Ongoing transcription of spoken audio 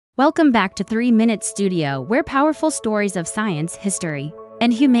Welcome back to 3 Minute Studio, where powerful stories of science, history,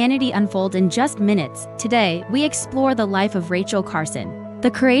 and humanity unfold in just minutes. Today, we explore the life of Rachel Carson,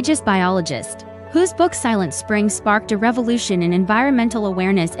 the courageous biologist, whose book Silent Spring sparked a revolution in environmental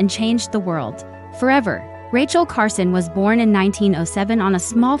awareness and changed the world forever. Rachel Carson was born in 1907 on a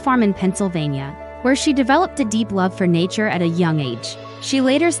small farm in Pennsylvania, where she developed a deep love for nature at a young age. She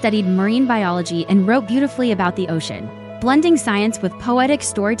later studied marine biology and wrote beautifully about the ocean. Blending science with poetic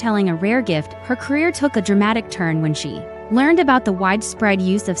storytelling, a rare gift, her career took a dramatic turn when she learned about the widespread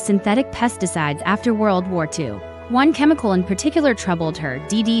use of synthetic pesticides after World War II. One chemical in particular troubled her: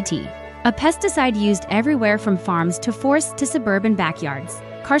 DDT, a pesticide used everywhere from farms to forests to suburban backyards.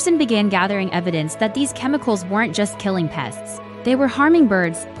 Carson began gathering evidence that these chemicals weren't just killing pests. They were harming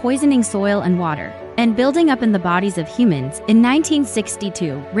birds, poisoning soil and water, and building up in the bodies of humans. In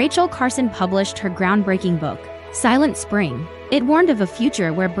 1962, Rachel Carson published her groundbreaking book, Silent Spring. It warned of a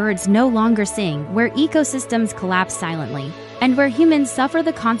future where birds no longer sing, where ecosystems collapse silently, and where humans suffer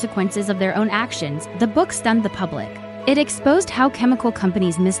the consequences of their own actions. The book stunned the public. It exposed how chemical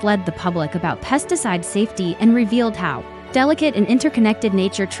companies misled the public about pesticide safety and revealed how delicate and interconnected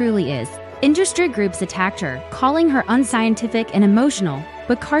nature truly is. Industry groups attacked her, calling her unscientific and emotional,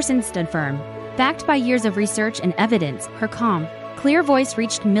 but Carson stood firm. Backed by years of research and evidence, her calm, clear voice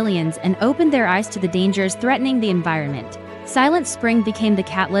reached millions and opened their eyes to the dangers threatening the environment. Silent Spring became the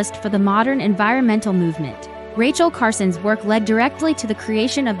catalyst for the modern environmental movement. Rachel Carson's work led directly to the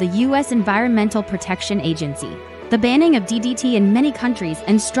creation of the U.S. Environmental Protection Agency, the banning of DDT in many countries,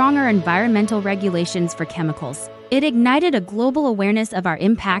 and stronger environmental regulations for chemicals. It ignited a global awareness of our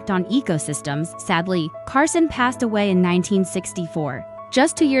impact on ecosystems. Sadly, Carson passed away in 1964,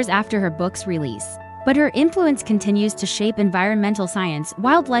 just 2 years after her book's release. But her influence continues to shape environmental science,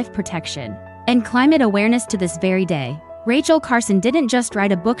 wildlife protection, and climate awareness to this very day. Rachel Carson didn't just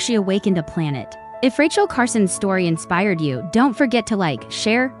write a book, she awakened a planet. If Rachel Carson's story inspired you, don't forget to like,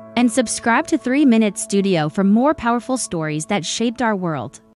 share, and subscribe to 3 Minute Studio for more powerful stories that shaped our world.